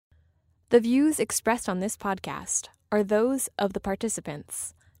The views expressed on this podcast are those of the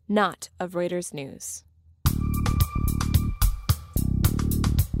participants, not of Reuters News.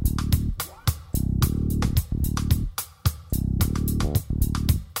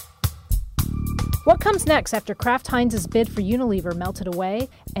 What comes next after Kraft Heinz's bid for Unilever melted away,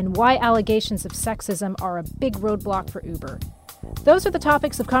 and why allegations of sexism are a big roadblock for Uber? Those are the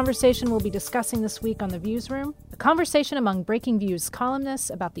topics of conversation we'll be discussing this week on The Viewsroom, a conversation among Breakingview's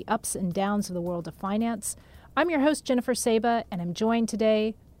columnists about the ups and downs of the world of finance. I'm your host, Jennifer Saba, and I'm joined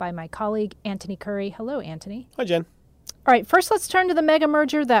today by my colleague, Anthony Curry. Hello, Anthony. Hi, Jen. All right, first let's turn to the mega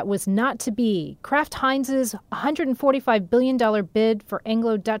merger that was not to be. Kraft Heinz's $145 billion bid for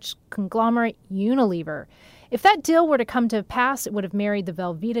Anglo-Dutch conglomerate Unilever. If that deal were to come to pass, it would have married the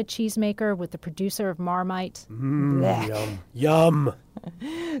Velveeta cheesemaker with the producer of Marmite. Yum.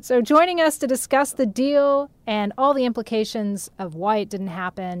 So joining us to discuss the deal and all the implications of why it didn't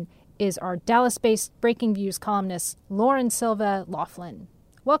happen is our Dallas-based Breakingviews columnist, Lauren Silva Laughlin.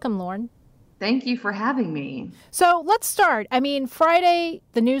 Welcome, Lauren. Thank you for having me. So let's start. Friday,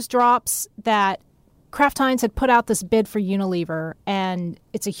 the news drops that Kraft Heinz had put out this bid for Unilever, and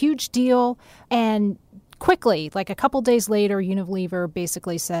it's a huge deal. And quickly, like a couple days later, Unilever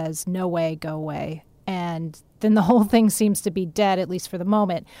basically says, no way, go away. And then the whole thing seems to be dead, at least for the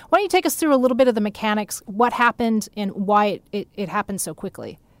moment. Why don't you take us through a little bit of the mechanics, what happened and why it happened so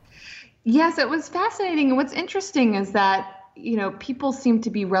quickly? Yes, it was fascinating. And what's interesting is that people seem to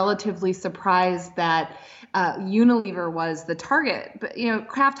be relatively surprised that Unilever was the target. But,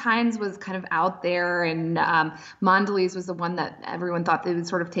 Kraft Heinz was kind of out there, and Mondelez was the one that everyone thought they would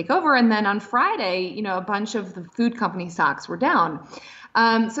sort of take over. And then on Friday, a bunch of the food company stocks were down.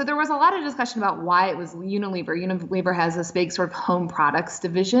 So there was a lot of discussion about why it was Unilever. Unilever has this big sort of home products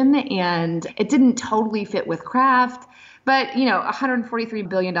division, and it didn't totally fit with Kraft. But, $143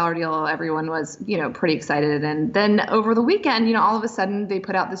 billion deal, everyone was, pretty excited. And then over the weekend, all of a sudden they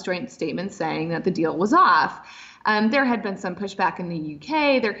put out this joint statement saying that the deal was off. There had been some pushback in the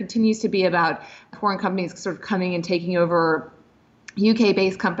UK. There continues to be about foreign companies sort of coming and taking over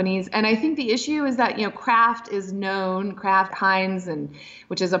UK-based companies. And I think the issue is that, Kraft is known, Kraft Heinz,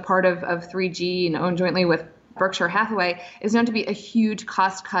 which is a part of 3G and owned jointly with Berkshire Hathaway, is known to be a huge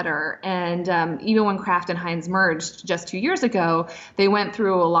cost cutter. And even when Kraft and Heinz merged just 2 years ago, they went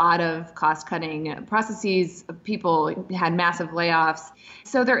through a lot of cost-cutting processes. People had massive layoffs.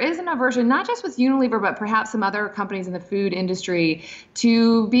 So there is an aversion, not just with Unilever, but perhaps some other companies in the food industry,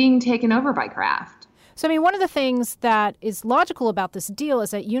 to being taken over by Kraft. So, one of the things that is logical about this deal is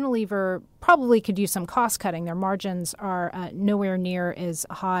that Unilever probably could use some cost cutting. Their margins are nowhere near as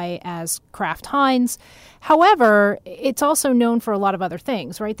high as Kraft Heinz. However, it's also known for a lot of other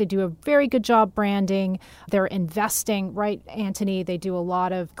things, right? They do a very good job branding. They're investing, right, Anthony? They do a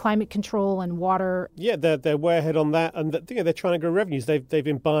lot of climate control and water. Yeah, they're way ahead on that, and they're trying to grow revenues. They've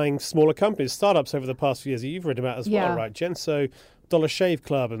been buying smaller companies, startups over the past few years that you've read about as well, right, Jen? So Dollar Shave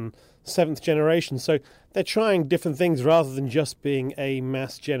Club and Seventh Generation. So they're trying different things rather than just being a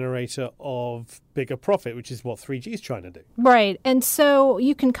mass generator of bigger profit, which is what 3G is trying to do. Right. And so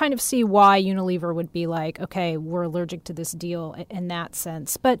you can kind of see why Unilever would be like, okay, we're allergic to this deal in that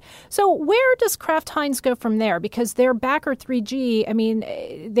sense. But so where does Kraft Heinz go from there? Because their backer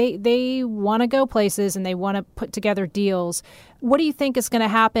 3G, they want to go places and they want to put together deals. What do you think is going to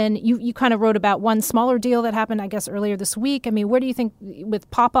happen? You kind of wrote about one smaller deal that happened, I guess, earlier this week. Where do you think with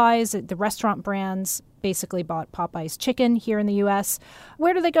Popeyes, the restaurant brands basically bought Popeyes chicken here in the U.S.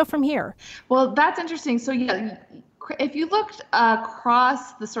 Where do they go from here? Well, that's interesting. So, yeah, if you looked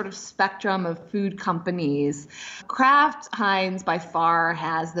across the sort of spectrum of food companies, Kraft Heinz by far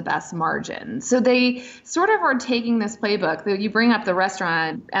has the best margin. So they sort of are taking this playbook. You bring up the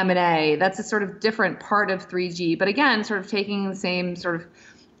restaurant M&A. That's a sort of different part of 3G. But again, sort of taking the same sort of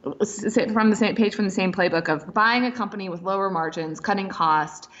from the same playbook of buying a company with lower margins, cutting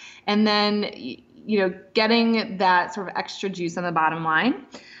cost, and then getting that sort of extra juice on the bottom line.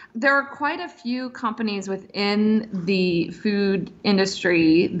 There are quite a few companies within the food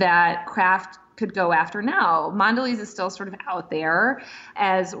industry that Kraft could go after now. Mondelez is still sort of out there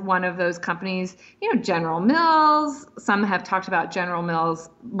as one of those companies. General Mills, some have talked about General Mills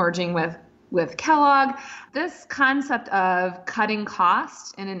merging with Kellogg. This concept of cutting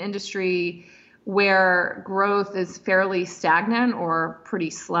costs in an industry where growth is fairly stagnant or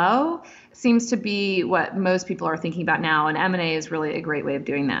pretty slow seems to be what most people are thinking about now, and M&A is really a great way of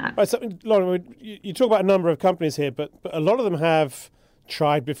doing that. Right, so, Lauren, you talk about a number of companies here, but a lot of them have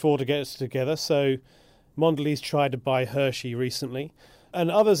tried before to get us together. So Mondelez tried to buy Hershey recently, and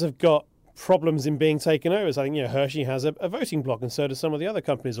others have got problems in being taken over. So I think Hershey has a voting block, and so do some of the other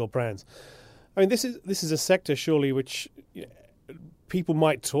companies or brands. I mean, this is a sector surely which people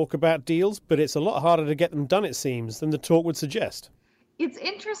might talk about deals, but it's a lot harder to get them done, it seems, than the talk would suggest. It's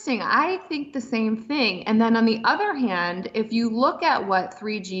interesting. I think the same thing. And then on the other hand, if you look at what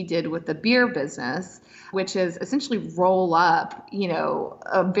 3G did with the beer business, which is essentially roll up,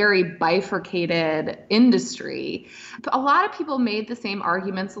 a very bifurcated industry, a lot of people made the same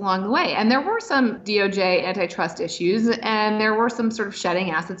arguments along the way. And there were some DOJ antitrust issues, and there were some sort of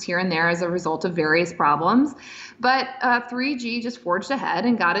shedding assets here and there as a result of various problems. But 3G just forged ahead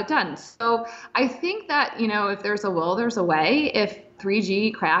and got it done. So I think that, if there's a will, there's a way. If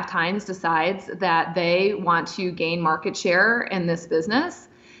 3G Kraft Heinz decides that they want to gain market share in this business,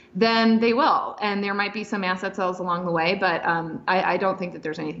 then they will. And there might be some asset sales along the way, but I don't think that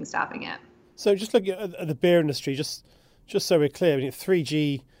there's anything stopping it. So just looking at the beer industry, just so we're clear,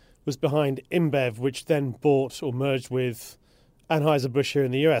 3G was behind InBev, which then bought or merged with Anheuser-Busch here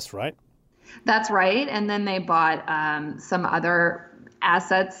in the US, right? That's right. And then they bought some other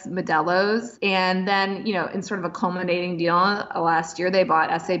assets, Modelo's. And then, in sort of a culminating deal last year, they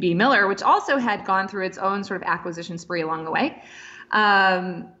bought SAB Miller, which also had gone through its own sort of acquisition spree along the way.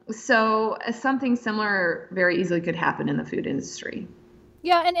 So something similar very easily could happen in the food industry.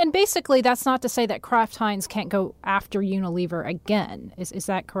 Yeah, and basically that's not to say that Kraft Heinz can't go after Unilever again. Is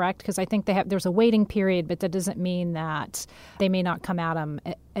that correct? Because I think there's a waiting period, but that doesn't mean that they may not come at them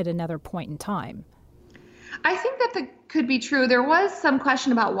at another point in time. I think that could be true. There was some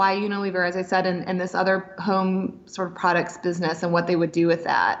question about why Unilever, as I said, and this other home sort of products business and what they would do with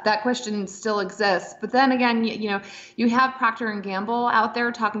that. That question still exists. But then again, you have Procter & Gamble out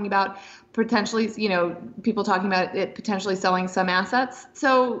there talking about potentially, people talking about it potentially selling some assets.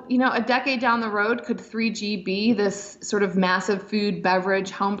 So, a decade down the road, could 3G be this sort of massive food, beverage,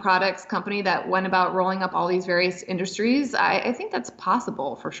 home products company that went about rolling up all these various industries? I think that's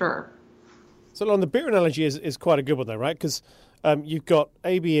possible for sure. So, on the beer analogy is quite a good one, though, right? Because you've got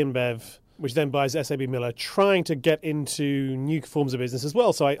AB InBev, which then buys SAB Miller, trying to get into new forms of business as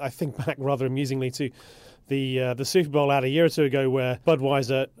well. So, I think back rather amusingly to the Super Bowl ad a year or two ago, where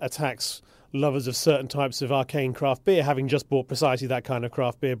Budweiser attacks lovers of certain types of arcane craft beer, having just bought precisely that kind of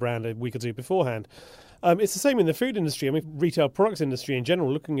craft beer brand a week or two beforehand. It's the same in the food industry. I mean, retail products industry in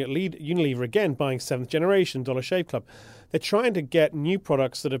general, looking at Unilever again, buying 7th Generation, Dollar Shave Club. They're trying to get new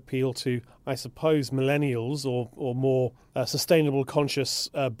products that appeal to, I suppose, millennials or more sustainable conscious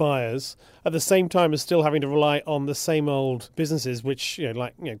buyers, at the same time as still having to rely on the same old businesses, which,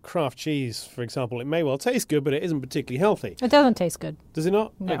 like Kraft cheese, for example. It may well taste good, but it isn't particularly healthy. It doesn't taste good. Does it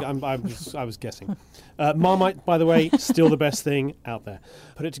not? No. I was guessing. Marmite, by the way, still the best thing out there.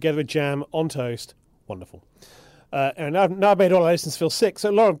 Put it together with jam on toast. Wonderful. And now I've made all our listeners feel sick.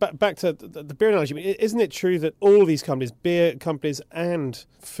 So, Lauren, back to the beer analogy. Isn't it true that all of these companies, beer companies and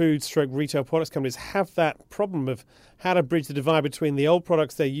food/retail products companies, have that problem of how to bridge the divide between the old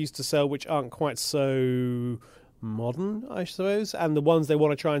products they used to sell, which aren't quite so modern, I suppose, and the ones they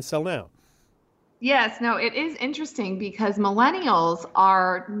want to try and sell now? Yes, no, it is interesting because millennials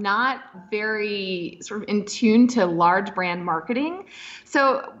are not very sort of in tune to large brand marketing.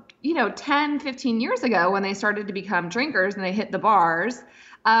 So 10, 15 years ago, when they started to become drinkers and they hit the bars,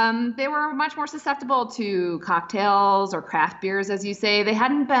 they were much more susceptible to cocktails or craft beers, as you say. They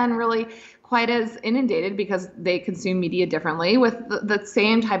hadn't been really quite as inundated because they consume media differently with the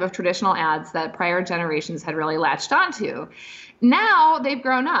same type of traditional ads that prior generations had really latched onto. Now they've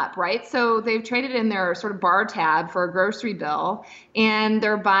grown up, right? So they've traded in their sort of bar tab for a grocery bill, and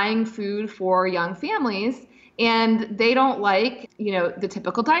they're buying food for young families. And they don't like, the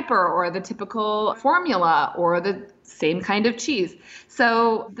typical diaper or the typical formula or the same kind of cheese.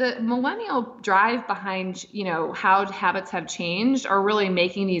 So the millennial drive behind, how habits have changed are really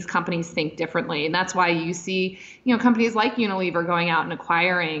making these companies think differently. And that's why you see, companies like Unilever going out and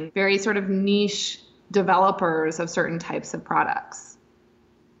acquiring very sort of niche developers of certain types of products.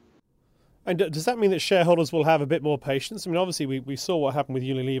 And does that mean that shareholders will have a bit more patience? I mean, obviously, we saw what happened with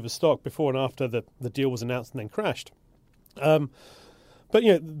Unilever stock before and after the deal was announced and then crashed. But,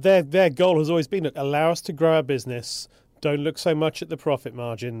 their goal has always been, allow us to grow our business. Don't look so much at the profit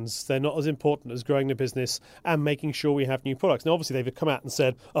margins. They're not as important as growing the business and making sure we have new products. Now, obviously, they've come out and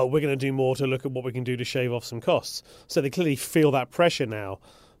said, we're going to do more to look at what we can do to shave off some costs. So they clearly feel that pressure now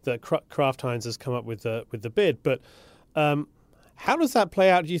that Kraft Heinz has come up with the bid. But how does that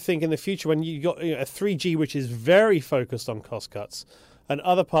play out, do you think, in the future when you got a 3G which is very focused on cost cuts and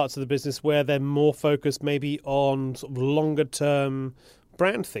other parts of the business where they're more focused maybe on sort of longer term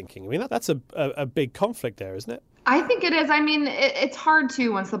brand thinking. I mean, that's a big conflict there, isn't it? I think it is. I mean, it's hard to,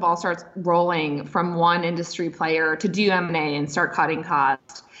 once the ball starts rolling from one industry player, to do M&A and start cutting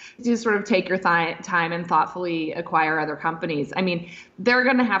costs, to sort of take your time and thoughtfully acquire other companies. I mean, they're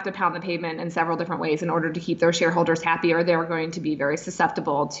going to have to pound the pavement in several different ways in order to keep their shareholders happy, or they're going to be very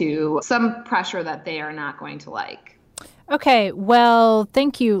susceptible to some pressure that they are not going to like. Okay, well,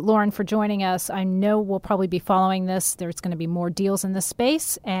 thank you, Lauren, for joining us. I know we'll probably be following this. There's going to be more deals in this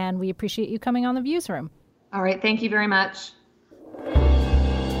space, and we appreciate you coming on the Views Room. All right, thank you very much.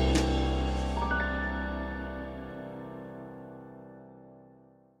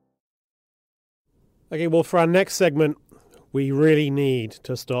 Okay, well, for our next segment, we really need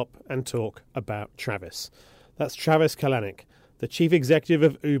to stop and talk about Travis. That's Travis Kalanick, the chief executive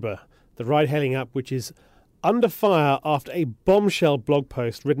of Uber, the ride-hailing app which is under fire after a bombshell blog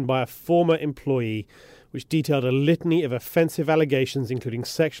post written by a former employee which detailed a litany of offensive allegations, including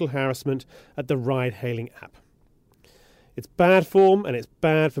sexual harassment at the ride-hailing app. It's bad form and it's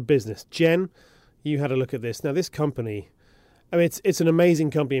bad for business. Jen, you had a look at this. Now, this company, I mean, it's an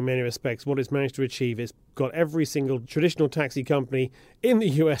amazing company in many respects. What it's managed to achieve is got every single traditional taxi company in the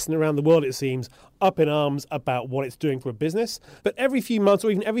US and around the world, it seems, up in arms about what it's doing for a business. But every few months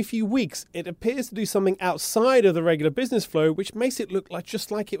or even every few weeks, it appears to do something outside of the regular business flow, which makes it look like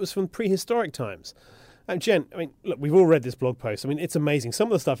just like it was from prehistoric times. And Jen, I mean, look, we've all read this blog post. I mean, it's amazing. Some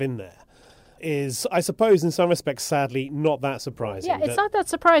of the stuff in there is, I suppose, in some respects, sadly, not that surprising. Yeah, it's not that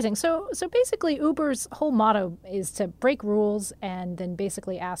surprising. So basically, Uber's whole motto is to break rules and then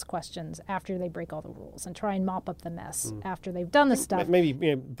basically ask questions after they break all the rules and try and mop up the mess after they've done the stuff. Maybe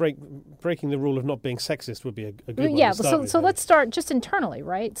breaking the rule of not being sexist would be a good one. Yeah, so let's start just internally,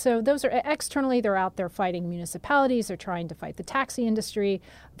 right? So those are externally, they're out there fighting municipalities. They're trying to fight the taxi industry.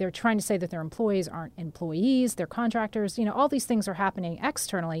 They're trying to say that their employees aren't employees, they're contractors. You know, all these things are happening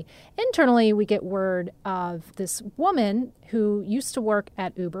externally. Internally, we get word of this woman who used to work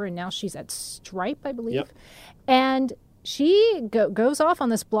at Uber and now she's at Stripe, I believe. Yep. And she goes off on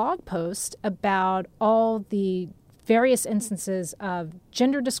this blog post about all the various instances of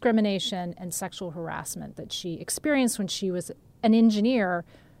gender discrimination and sexual harassment that she experienced when she was an engineer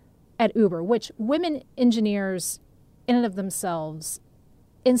at Uber, which women engineers in and of themselves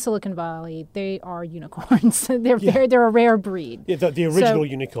in Silicon Valley, they are unicorns. They're a rare breed. Yeah, the original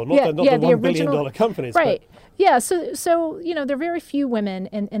unicorn, not the $1 billion companies. Right. But. Yeah, so you know, there are very few women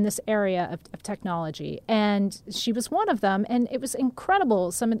in this area of technology, and she was one of them, and it was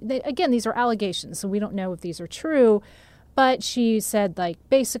incredible. Again, these are allegations, so we don't know if these are true, but she said, like,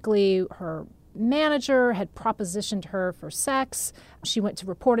 basically her manager had propositioned her for sex. She went to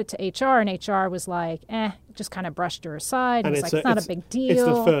report it to HR, and HR was like, just kind of brushed her aside. And it's not a big deal. It's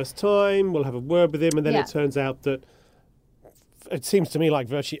the first time. We'll have a word with him. And then it turns out that it seems to me like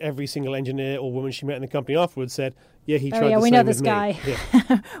virtually every single engineer or woman she met in the company afterwards said, he tried the same with me. We know this guy.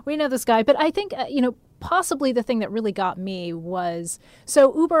 Yeah. We know this guy. But I think, possibly the thing that really got me was,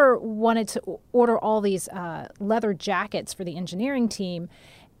 so Uber wanted to order all these leather jackets for the engineering team.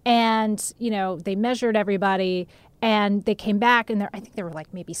 And, they measured everybody and they came back and I think there were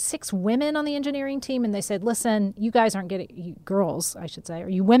like maybe 6 women on the engineering team. And they said, listen, you guys aren't getting, you girls, I should say, or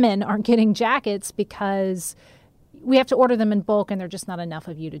you women aren't getting jackets because we have to order them in bulk and they're just not enough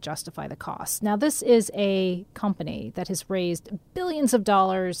of you to justify the cost. Now, this is a company that has raised billions of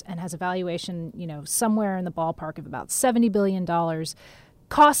dollars and has a valuation, somewhere in the ballpark of about $70 billion.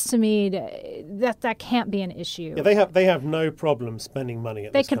 Costs to me that can't be an issue. Yeah, they have no problem spending money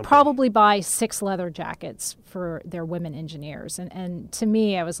at this company. They could probably buy 6 leather jackets for their women engineers. And to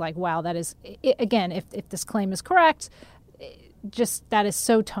me, I was like, wow, that is, again, if this claim is correct, just that is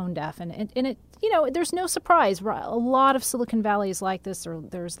so tone deaf. And it, there's no surprise. A lot of Silicon Valley is like this.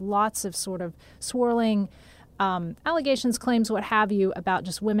 There's lots of sort of swirling allegations, claims, what have you, about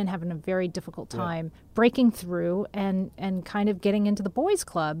just women having a very difficult time breaking through and kind of getting into the boys'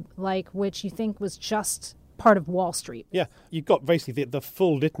 club, which you think was just part of Wall Street. Yeah, you've got basically the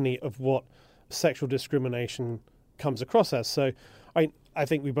full litany of what sexual discrimination comes across as. So I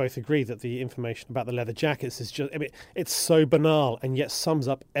think we both agree that the information about the leather jackets is just, it's so banal and yet sums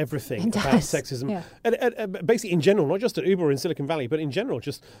up everything about sexism. Yeah. And basically in general, not just at Uber or in Silicon Valley, but in general,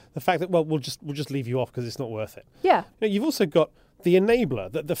 just the fact that, we'll just leave you off because it's not worth it. Yeah. You've also got the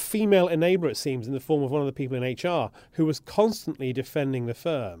enabler, the female enabler, it seems, in the form of one of the people in HR who was constantly defending the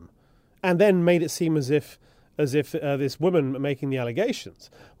firm and then made it seem as if this woman making the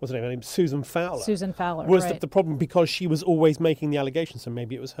allegations, what's her name? Susan Fowler. Was right. the problem because she was always making the allegations, so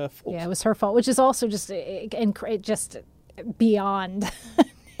maybe it was her fault. Yeah, it was her fault, which is also just beyond.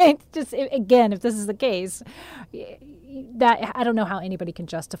 It's just, again, if this is the case, that I don't know how anybody can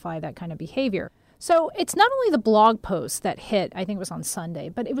justify that kind of behavior. So it's not only the blog post that hit, I think it was on Sunday,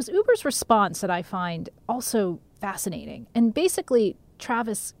 but it was Uber's response that I find also fascinating. And basically,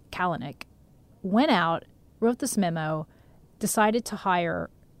 Travis Kalanick went out, wrote this memo, decided to hire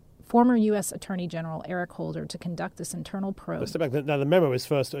former U.S. Attorney General Eric Holder to conduct this internal probe. Now, the memo is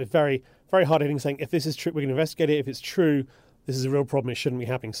first very, very hard-hitting, saying if this is true, we're going to investigate it. If it's true, this is a real problem. It shouldn't be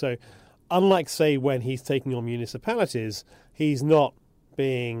happening. So unlike, say, when he's taking on municipalities, he's not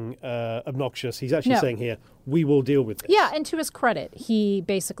being obnoxious. He's actually saying here, we will deal with this. Yeah, and to his credit, he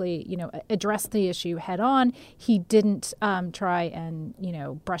basically, addressed the issue head on. He didn't try and,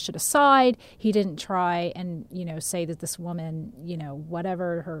 brush it aside. He didn't try and, say that this woman,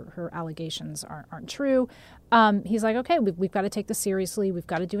 whatever her allegations aren't true. He's like, okay, we've got to take this seriously. We've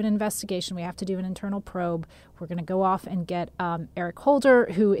got to do an investigation. We have to do an internal probe. We're going to go off and get Eric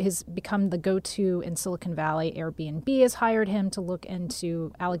Holder, who has become the go-to in Silicon Valley. Airbnb has hired him to look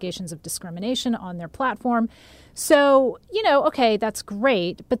into allegations of discrimination on their platform. So, okay, that's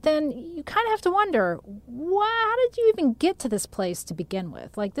great. But then you kind of have to wonder, how did you even get to this place to begin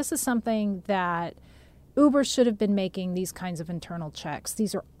with? Like, this is something that Uber should have been making these kinds of internal checks.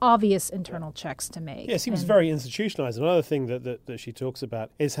 These are obvious internal checks to make. Yeah, it seems very institutionalized. Another thing that she talks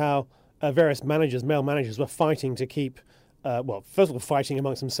about is how various male managers were fighting to keep, first of all, fighting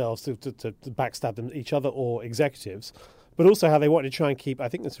amongst themselves to backstab each other or executives, but also how they wanted to try and keep, I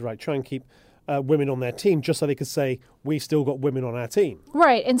think that's right, women on their team just so they could say, we've still got women on our team.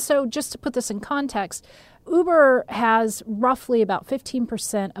 Right. And so just to put this in context, Uber has roughly about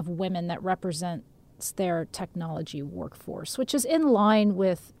 15% of women that represent their technology workforce, which is in line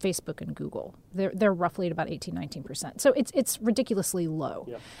with Facebook and Google. They're roughly at about 18-19%. So it's ridiculously low.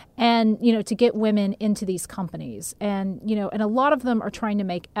 Yeah. And, to get women into these companies. And, and a lot of them are trying to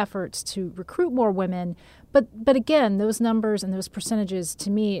make efforts to recruit more women. But again, those numbers and those percentages, to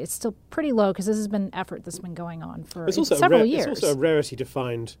me, it's still pretty low because this has been an effort that's been going on for several years. It's also a rarity to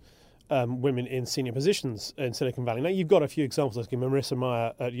find women in senior positions in Silicon Valley. Now, you've got a few examples, like Marissa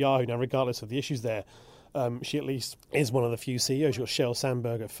Mayer at Yahoo. Now, regardless of the issues there, she at least is one of the few CEOs. You've got Sheryl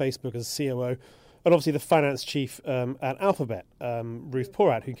Sandberg at Facebook as COO. And obviously the finance chief at Alphabet, Ruth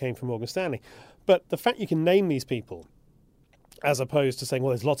Porat, who came from Morgan Stanley. But the fact you can name these people, as opposed to saying, well,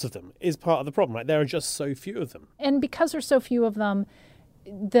 there's lots of them, is part of the problem, right? There are just so few of them. And because there's so few of them,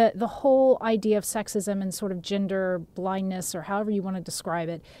 the whole idea of sexism and sort of gender blindness, or however you want to describe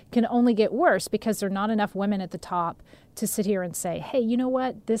it, can only get worse because there are not enough women at the top to sit here and say, hey, you know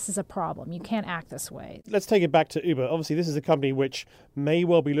what? This is a problem. You can't act this way. Let's take it back to Uber. Obviously, this is a company which may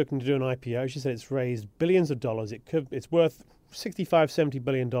well be looking to do an IPO. She said it's raised billions of dollars. It's worth $65-70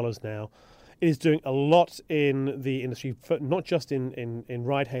 billion now. It is doing a lot in the industry, not just in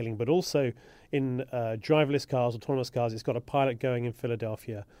ride-hailing, but also in driverless cars, autonomous cars. It's got a pilot going in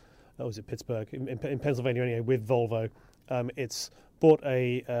Philadelphia, or was it Pittsburgh, in Pennsylvania anyway, with Volvo. It's bought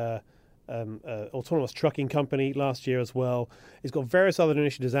a autonomous trucking company last year as well. It's got various other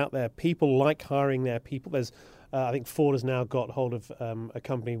initiatives out there. People like hiring their people. There's, I think Ford has now got hold of a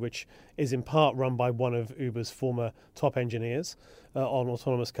company which is in part run by one of Uber's former top engineers on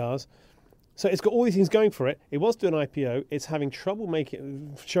autonomous cars. So it's got all these things going for it. It wants to do an IPO. It's having trouble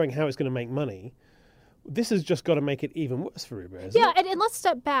showing how it's going to make money. This has just got to make it even worse for Uber, isn't it? And let's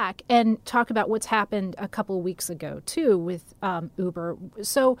step back and talk about what's happened a couple of weeks ago, too, with Uber.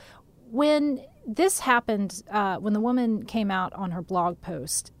 So when this happened, when the woman came out on her blog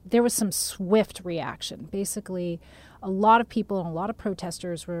post, there was some swift reaction. Basically, a lot of people and a lot of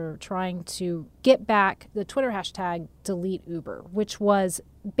protesters were trying to get back the Twitter hashtag delete Uber, which was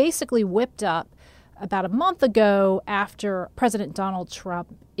basically whipped up about a month ago after President Donald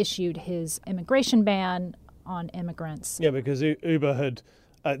Trump issued his immigration ban on immigrants. Yeah, because Uber had...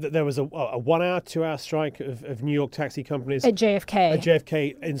 there was a 1 hour, 2 hour strike of New York taxi companies. At JFK. At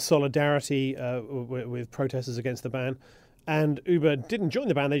JFK in solidarity with protesters against the ban. And Uber didn't join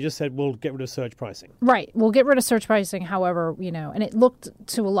the ban. They just said, we'll get rid of surge pricing. Right. We'll get rid of surge pricing, however, and it looked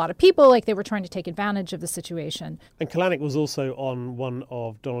to a lot of people like they were trying to take advantage of the situation. And Kalanick was also on one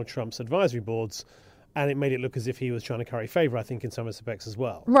of Donald Trump's advisory boards, and it made it look as if he was trying to curry favor, I think, in some respects as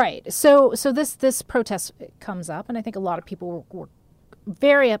well. Right. So this protest comes up, and I think a lot of people were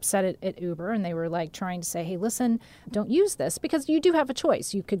very upset at Uber, and they were like trying to say, hey, listen, don't use this, because you do have a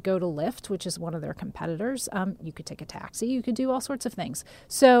choice. You could go to Lyft, which is one of their competitors. You could take a taxi. You could do all sorts of things.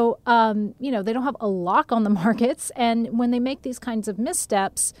 So, they don't have a lock on the markets. And when they make these kinds of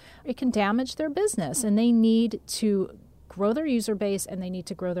missteps, it can damage their business. And they need to grow their user base, and they need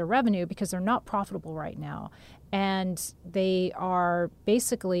to grow their revenue because they're not profitable right now. And they are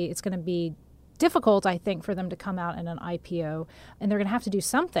basically, it's going to be difficult, I think, for them to come out in an IPO. And they're going to have to do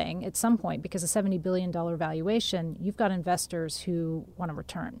something at some point because a $70 billion valuation, you've got investors who want to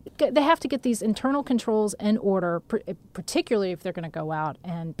return. They have to get these internal controls in order, particularly if they're going to go out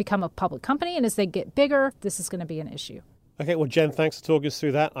and become a public company. And as they get bigger, this is going to be an issue. Okay, well, Jen, thanks for talking us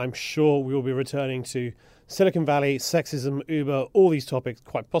through that. I'm sure we will be returning to Silicon Valley, sexism, Uber, all these topics,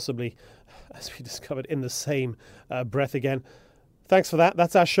 quite possibly, as we discovered, in the same breath again. Thanks for that.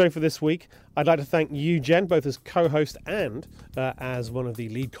 That's our show for this week. I'd like to thank you, Jen, both as co-host and as one of the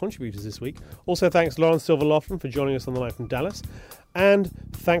lead contributors this week. Also, thanks Lawrence Silver-Laughlin for joining us on the line from Dallas. And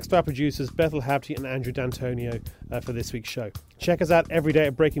thanks to our producers, Bethel Habty and Andrew D'Antonio, for this week's show. Check us out every day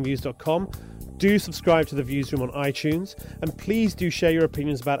at breakingviews.com. Do subscribe to The Viewsroom on iTunes. And please do share your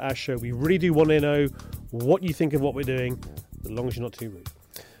opinions about our show. We really do want to know what you think of what we're doing, as long as you're not too rude.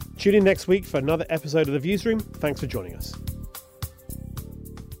 Tune in next week for another episode of The Viewsroom. Thanks for joining us.